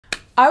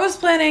I was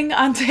planning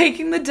on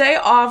taking the day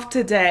off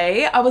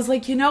today. I was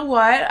like, you know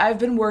what? I've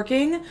been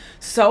working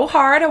so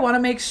hard. I want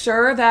to make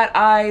sure that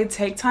I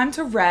take time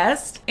to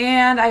rest.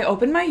 And I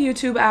opened my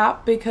YouTube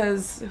app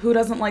because who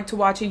doesn't like to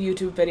watch a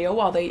YouTube video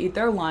while they eat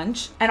their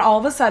lunch? And all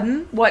of a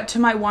sudden, what to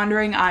my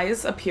wandering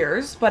eyes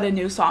appears but a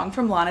new song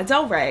from Lana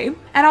Del Rey.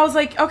 And I was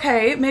like,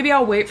 okay, maybe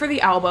I'll wait for the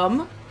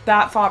album.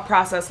 That thought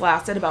process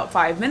lasted about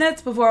 5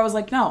 minutes before I was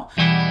like, no.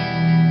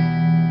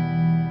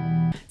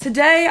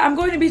 Today, I'm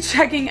going to be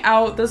checking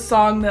out the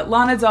song that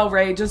Lana Del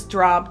Rey just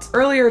dropped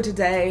earlier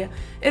today.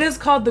 It is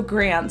called The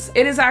Grants.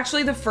 It is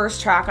actually the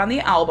first track on the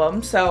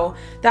album, so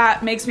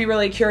that makes me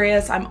really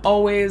curious. I'm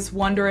always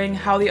wondering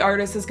how the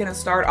artist is gonna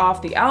start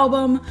off the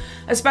album,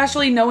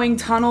 especially knowing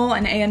Tunnel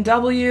and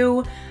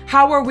A&W.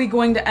 How are we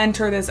going to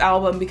enter this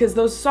album? Because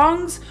those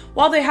songs,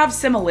 while they have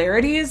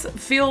similarities,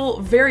 feel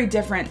very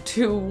different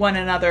to one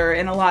another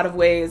in a lot of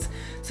ways.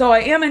 So I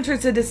am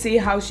interested to see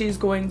how she's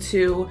going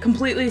to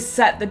completely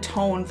set the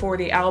tone for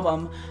the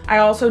album. I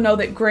also know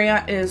that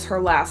Grant is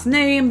her last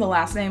name, the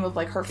last name of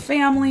like her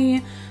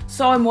family.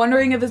 So I'm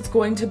wondering if it's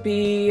going to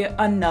be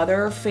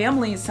another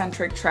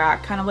family-centric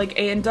track, kind of like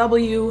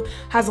A&W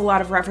has a lot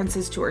of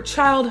references to her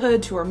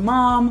childhood, to her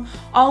mom,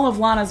 all of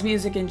Lana's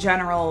music in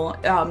general.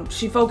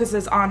 She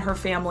focuses on her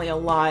family a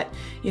lot.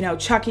 You know,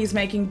 Chucky's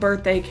making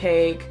birthday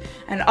cake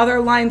and other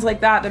lines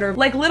like that are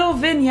like little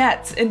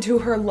vignettes into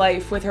her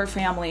life with her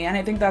family. And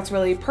I think that's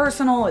really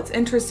personal. It's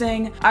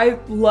interesting. I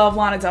love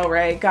Lana Del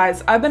Rey.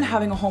 Guys, I've been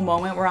having a whole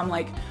moment where I'm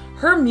like,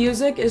 her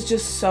music is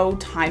just so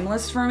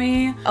timeless for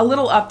me. A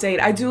little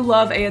update, I do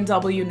love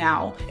A&W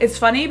now. It's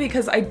funny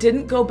because I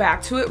didn't go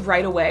back to it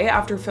right away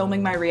after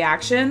filming my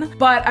reaction,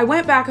 but I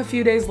went back a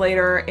few days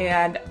later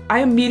and I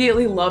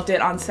immediately loved it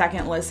on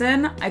second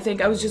listen. I think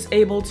I was just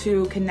able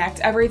to connect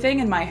everything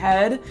in my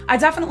head. I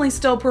definitely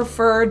still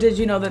prefer Did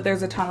You Know That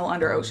There's a Tunnel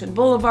Under Ocean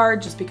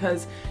Boulevard just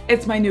because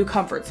it's my new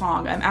comfort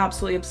song. I'm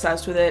absolutely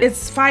obsessed with it.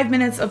 It's 5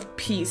 minutes of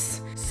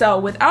peace. So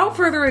without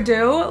further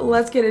ado,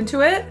 let's get into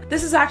it.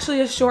 This is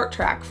actually a short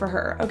track for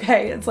her,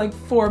 okay? It's like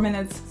 4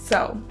 minutes,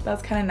 so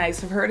that's kind of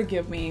nice of her to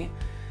give me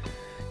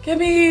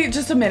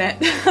just a minute.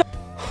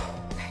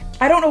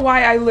 I don't know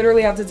why I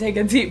literally have to take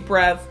a deep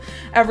breath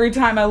every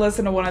time I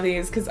listen to one of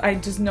these because I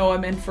just know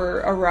I'm in for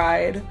a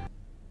ride.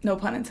 No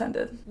pun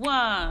intended.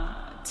 1,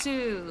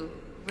 2,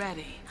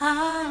 ready.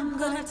 I'm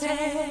gonna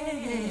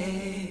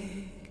take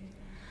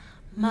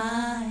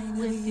mine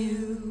with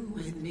you,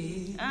 with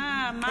me.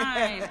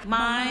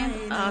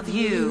 Mine of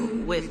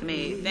you with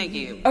me. Thank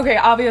you. Okay,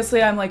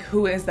 obviously I'm like,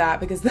 who is that?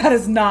 Because that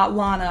is not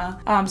Lana.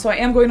 So I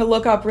am going to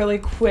look up really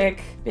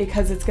quick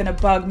because it's gonna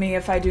bug me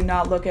if I do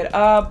not look it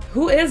up.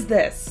 Who is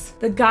this?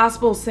 The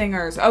gospel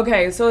singers.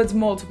 Okay, so it's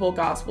multiple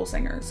gospel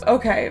singers.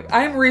 Okay,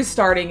 I'm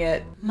restarting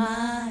it.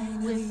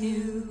 Mine with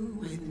you,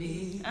 with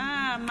me.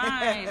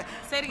 Mine.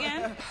 Say it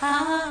again.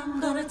 I'm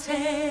gonna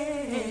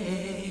take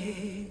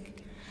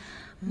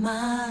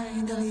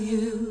mind of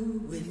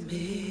you with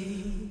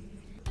me.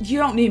 You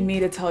don't need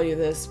me to tell you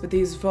this, but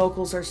these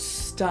vocals are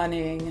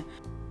stunning.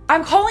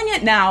 I'm calling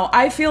it now.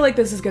 I feel like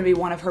this is gonna be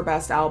one of her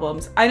best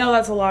albums. I know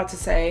that's a lot to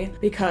say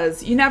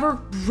because you never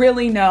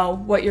really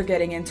know what you're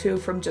getting into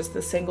from just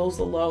the singles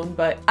alone,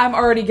 but I'm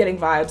already getting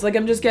vibes. Like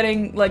I'm just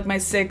getting like my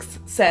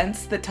sixth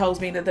sense that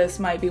tells me that this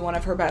might be one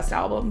of her best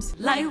albums.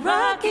 Like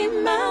Rocky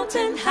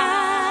Mountain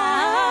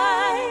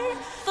High,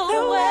 the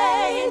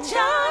way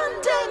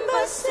John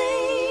Denver sings.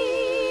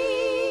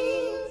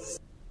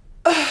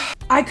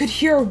 I could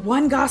hear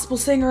one gospel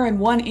singer in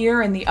one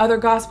ear and the other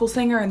gospel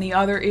singer in the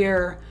other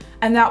ear,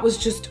 and that was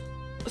just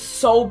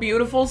so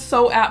beautiful,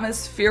 so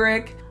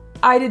atmospheric.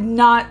 I did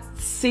not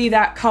see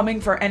that coming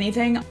for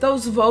anything.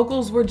 Those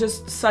vocals were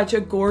just such a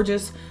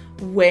gorgeous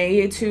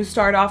way to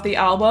start off the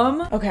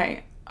album.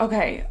 Okay,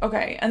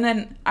 and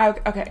then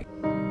okay.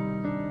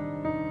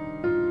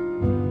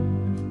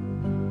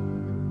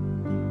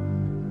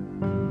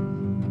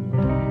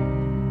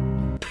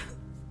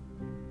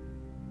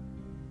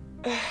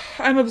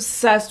 I'm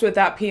obsessed with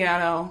that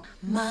piano.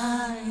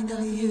 Mind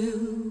of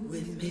you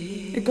with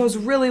me. It goes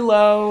really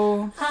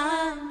low.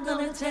 I'm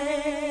gonna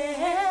take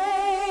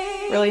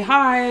really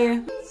high.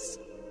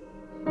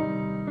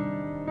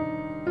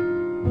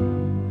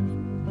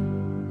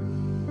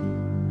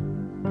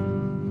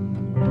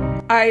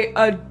 I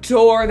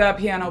adore that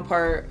piano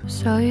part.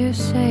 So you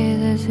say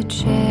there's a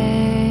chance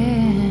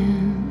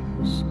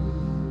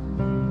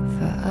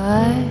for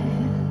us.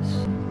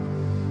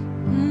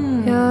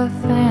 Your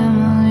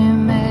family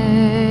made.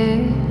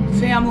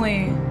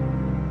 Family.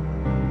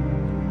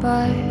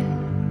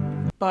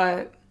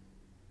 But.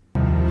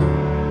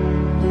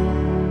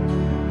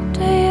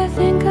 Do you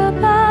think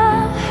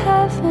about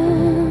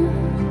heaven?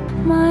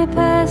 My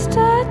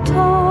pastor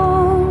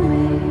told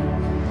me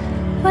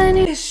when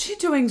he. Is she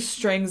doing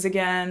strings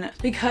again?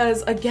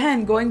 Because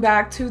again, going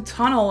back to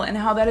Tunnel and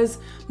how that is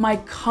my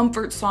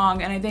comfort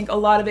song, and I think a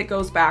lot of it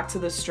goes back to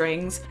the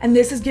strings, and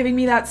this is giving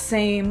me that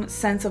same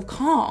sense of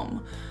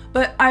calm.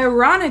 But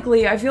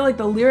ironically, I feel like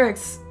the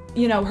lyrics,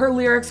 you know, her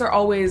lyrics are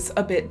always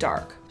a bit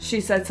dark. She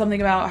said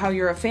something about how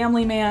you're a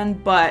family man,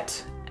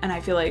 but, and I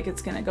feel like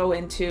it's gonna go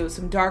into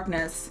some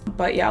darkness.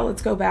 But yeah,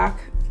 let's go back,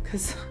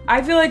 because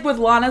I feel like with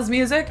Lana's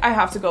music, I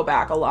have to go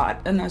back a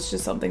lot, and that's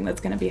just something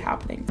that's gonna be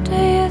happening. Do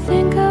you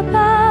think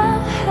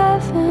about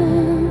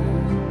heaven?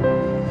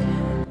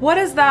 What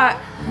does that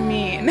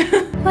mean?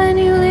 When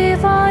you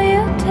leave, all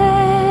you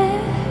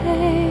take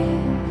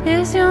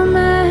is your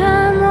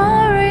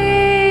memory,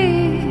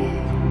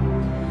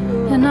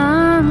 and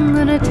I'm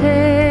gonna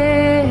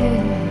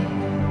take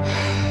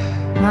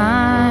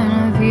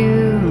mine of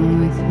you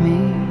with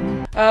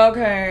me.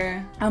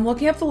 Okay, I'm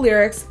looking up the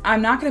lyrics.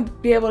 I'm not gonna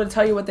be able to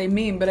tell you what they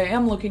mean, but I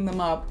am looking them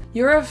up.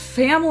 You're a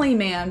family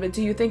man, but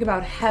do you think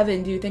about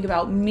heaven? Do you think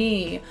about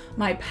me?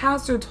 My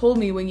pastor told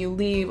me when you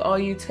leave, all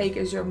you take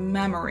is your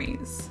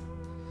memories.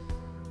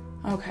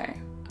 Okay,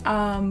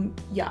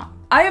 yeah.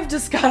 I have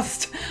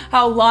discussed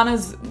how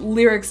Lana's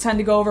lyrics tend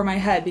to go over my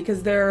head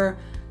because they're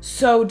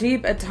so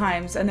deep at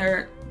times and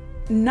they're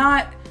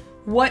not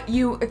what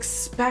you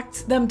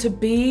expect them to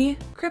be.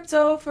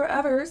 Crypto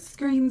forever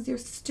screams your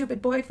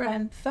stupid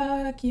boyfriend.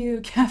 Fuck you,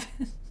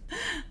 Kevin.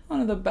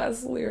 One of the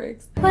best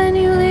lyrics. When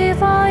you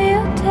leave, all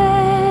you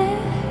take.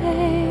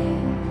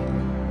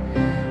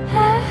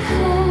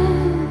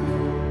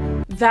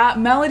 That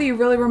melody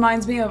really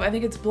reminds me of, I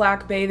think it's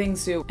Black Bathing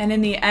Suit. And in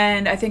the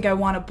end, I think I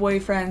want a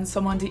boyfriend,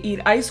 someone to eat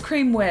ice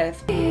cream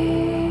with.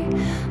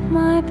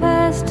 My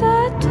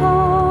pastor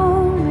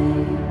told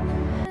me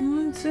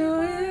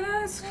To eat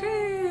ice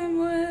cream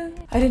with.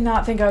 I did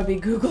not think I would be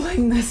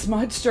Googling this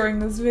much during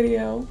this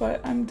video, but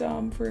I'm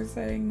dumb for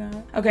saying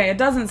that. Okay, it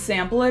doesn't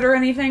sample it or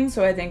anything,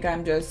 so I think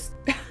I'm just...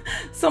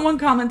 Someone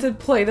commented,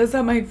 play this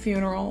at my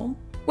funeral.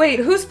 Wait,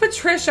 who's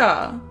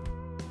Patricia?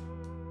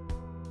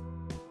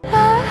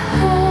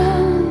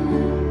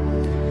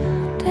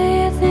 do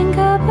you think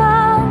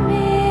about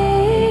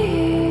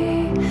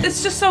me?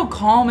 It's just so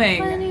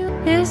calming. When you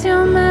is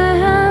your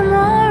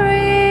memory,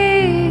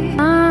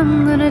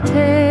 I'm gonna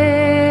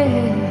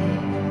take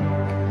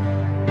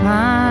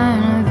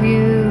mine of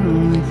you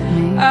with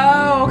me.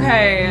 Oh,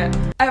 okay.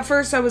 At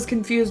first I was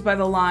confused by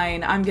the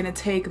line, I'm gonna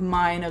take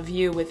mine of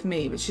you with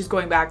me, but she's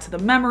going back to the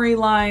memory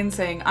line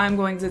saying, I'm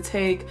going to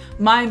take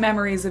my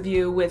memories of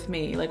you with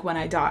me, like when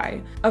I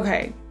die.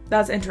 Okay.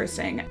 That's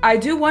interesting. I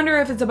do wonder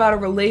if it's about a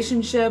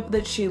relationship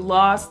that she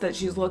lost that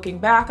she's looking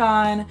back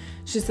on.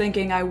 She's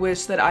thinking, I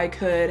wish that I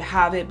could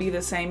have it be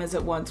the same as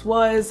it once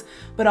was,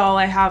 but all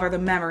I have are the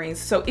memories.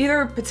 So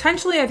either,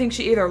 potentially, I think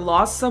she either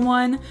lost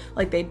someone,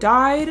 like they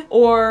died,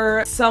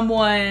 or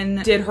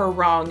someone did her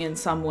wrong in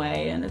some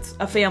way, and it's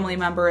a family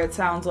member, it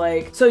sounds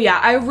like. So yeah,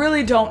 I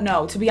really don't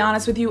know. To be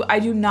honest with you, I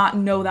do not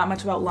know that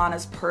much about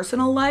Lana's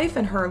personal life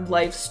and her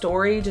life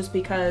story, just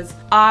because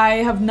I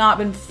have not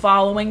been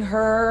following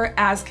her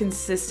as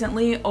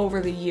consistently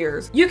over the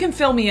years. You can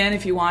fill me in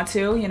if you want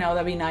to, you know,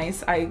 that'd be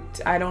nice. I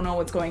don't know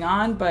what's going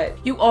on, but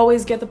you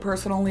always get the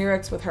personal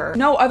lyrics with her.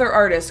 No other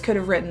artist could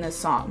have written this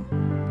song.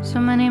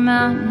 So many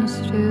mountains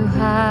too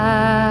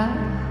high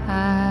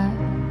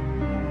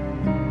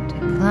to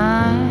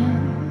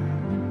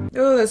climb.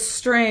 Oh, the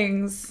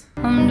strings.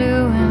 I'm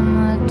doing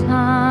my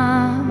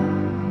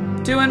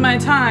time. Doing my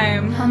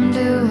time. I'm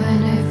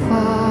doing it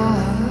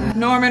for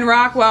Norman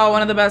Rockwell,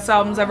 one of the best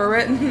albums ever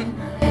written.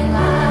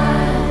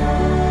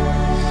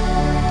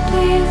 Do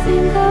you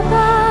think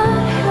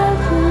about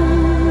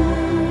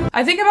heaven?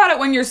 I think about it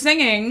when you're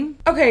singing.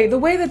 Okay, the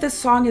way that this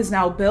song is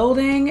now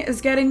building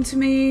is getting to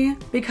me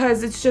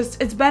because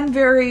it's been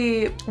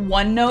very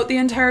one note the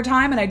entire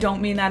time, and I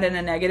don't mean that in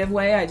a negative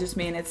way. I just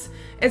mean it's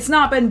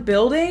not been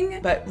building,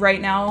 but right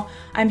now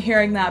I'm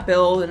hearing that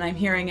build and I'm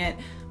hearing it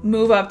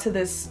move up to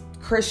this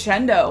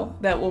crescendo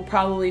that will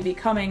probably be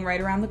coming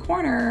right around the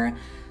corner.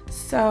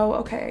 So,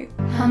 okay.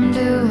 I'm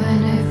doing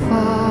it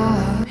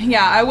for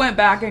Yeah, I went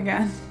back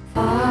again.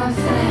 our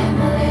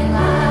family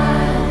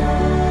line.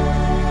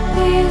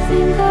 Do you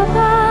think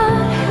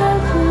about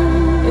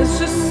heaven? It's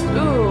just,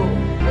 ooh.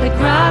 Like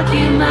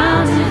Rocky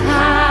Mountain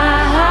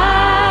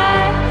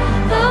High,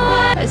 the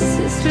way my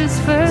sister's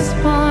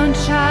firstborn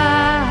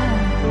child.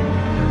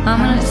 I'm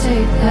gonna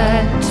take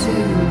that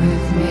too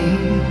with me.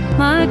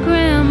 My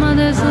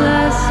grandmother's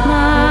last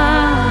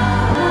smile.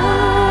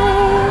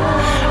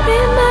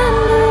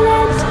 Remember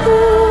that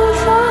too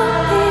for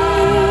me.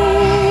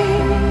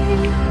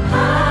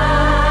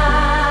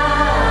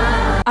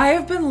 I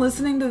have been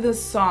listening to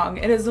this song.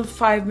 It is a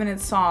 5-minute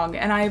song,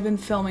 and I have been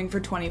filming for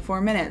 24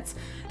 minutes.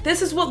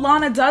 This is what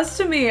Lana does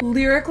to me.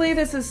 Lyrically,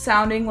 this is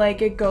sounding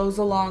like it goes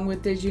along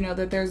with Did You Know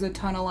That There's a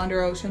Tunnel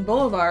Under Ocean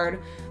Boulevard?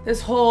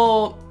 This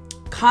whole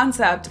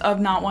concept of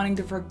not wanting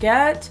to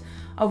forget,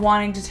 of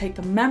wanting to take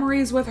the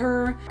memories with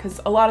her, because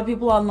a lot of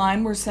people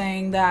online were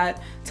saying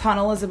that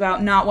Tunnel is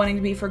about not wanting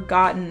to be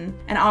forgotten,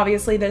 and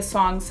obviously this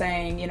song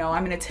saying, you know,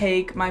 I'm gonna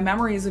take my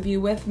memories of you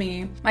with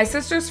me. My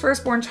sister's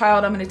firstborn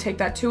child, I'm gonna take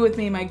that too with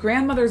me. My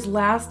grandmother's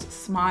last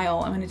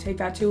smile, I'm gonna take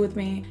that too with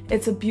me.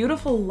 It's a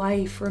beautiful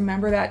life,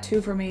 remember that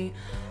too for me.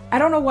 I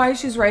don't know why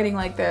she's writing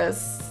like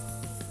this.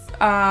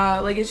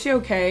 Like, is she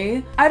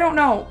okay? I don't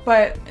know,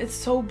 but it's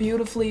so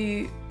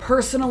beautifully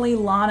personally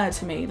Lana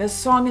to me. This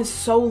song is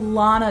so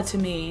Lana to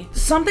me.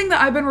 Something that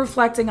I've been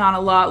reflecting on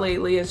a lot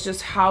lately is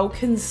just how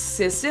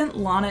consistent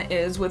Lana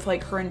is with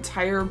like her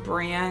entire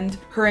brand,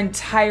 her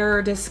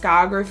entire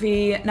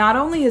discography. Not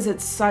only is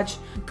it such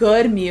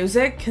good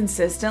music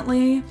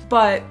consistently,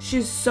 but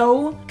she's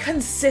so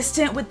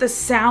consistent with the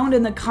sound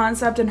and the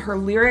concept and her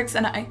lyrics.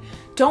 And I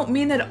don't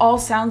mean that it all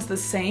sounds the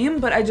same,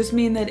 but I just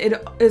mean that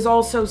it is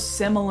also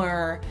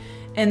similar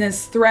in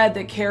this thread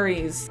that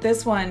carries.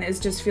 This one is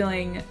just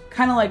feeling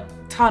kind of like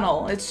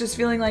Tunnel. It's just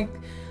feeling like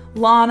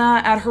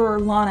Lana at her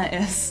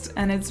Lana-est,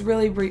 and it's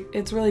really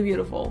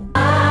beautiful.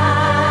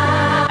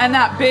 And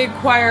that big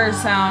choir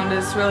sound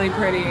is really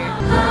pretty.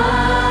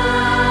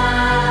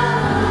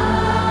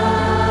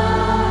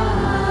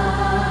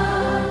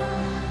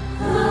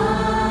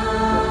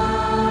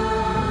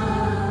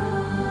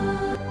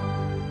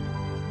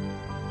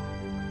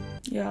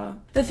 Yeah.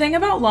 The thing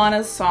about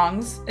Lana's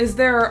songs is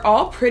they're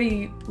all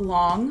pretty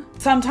long.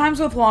 Sometimes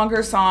with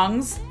longer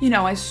songs, you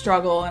know, I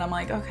struggle and I'm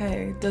like,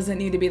 okay, does it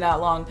need to be that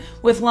long?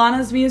 With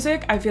Lana's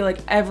music, I feel like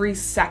every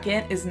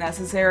second is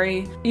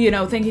necessary. You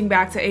know, thinking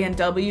back to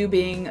A&W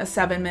being a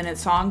 7-minute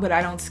song, but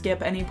I don't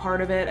skip any part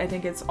of it. I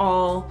think it's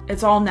all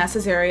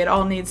necessary. It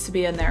all needs to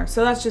be in there.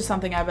 So that's just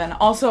something I've been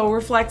also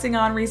reflecting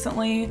on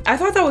recently. I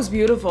thought that was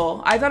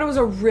beautiful. I thought it was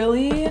a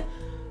really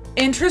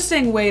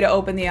interesting way to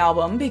open the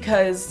album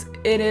because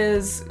it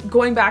is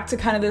going back to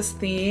kind of this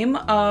theme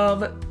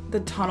of the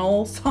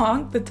tunnel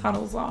song.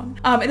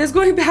 It is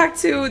going back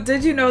to,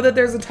 did you know that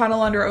there's a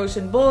tunnel under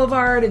Ocean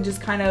Boulevard, and just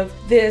kind of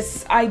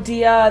this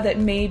idea that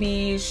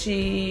maybe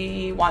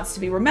she wants to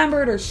be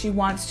remembered, or she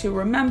wants to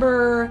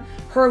remember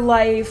her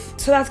life.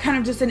 So that's kind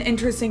of just an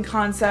interesting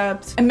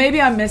concept. And maybe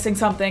I'm missing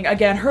something.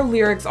 Again, her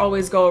lyrics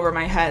always go over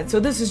my head.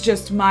 So this is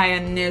just my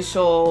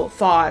initial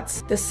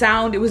thoughts. The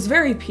sound, it was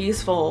very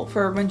peaceful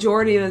for a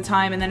majority of the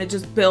time, and then it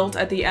just built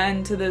at the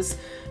end to this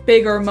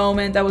bigger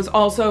moment that was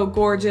also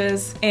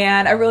gorgeous.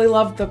 And I really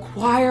loved the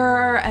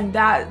choir, and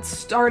that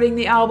starting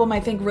the album I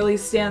think really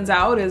stands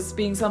out as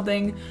being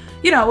something,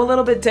 you know, a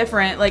little bit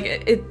different. Like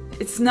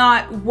it's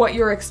not what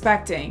you're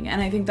expecting,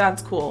 and I think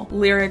that's cool.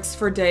 Lyrics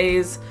for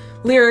days,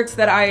 lyrics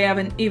that I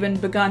haven't even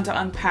begun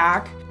to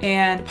unpack,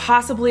 and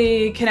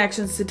possibly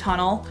connections to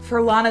Tunnel.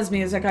 For Lana's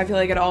music, I feel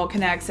like it all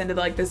connects into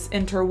like this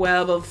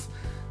interweb of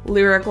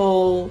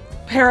lyrical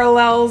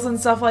parallels and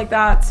stuff like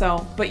that.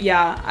 So, but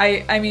yeah,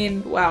 I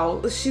mean,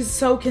 wow, she's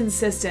so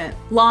consistent.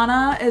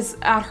 Lana is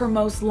at her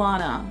most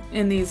Lana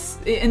in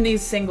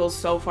these singles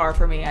so far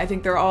for me. I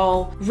think they're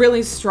all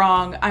really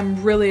strong.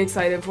 I'm really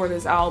excited for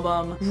this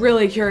album.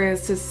 Really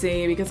curious to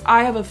see, because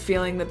I have a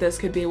feeling that this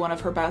could be one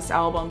of her best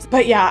albums.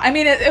 But yeah, I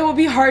mean, it will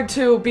be hard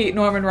to beat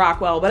Norman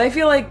Rockwell, but I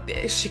feel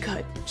like she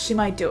could. She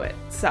might do it.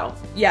 So,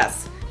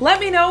 yes. Let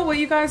me know what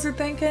you guys are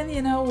thinking.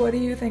 You know, what do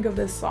you think of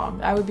this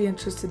song? I would be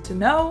interested to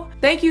know.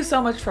 Thank you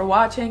so much for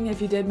watching.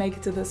 If you did make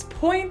it to this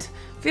point,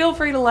 feel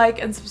free to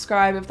like and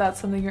subscribe if that's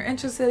something you're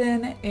interested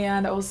in,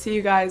 and I will see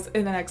you guys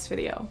in the next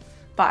video.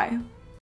 Bye.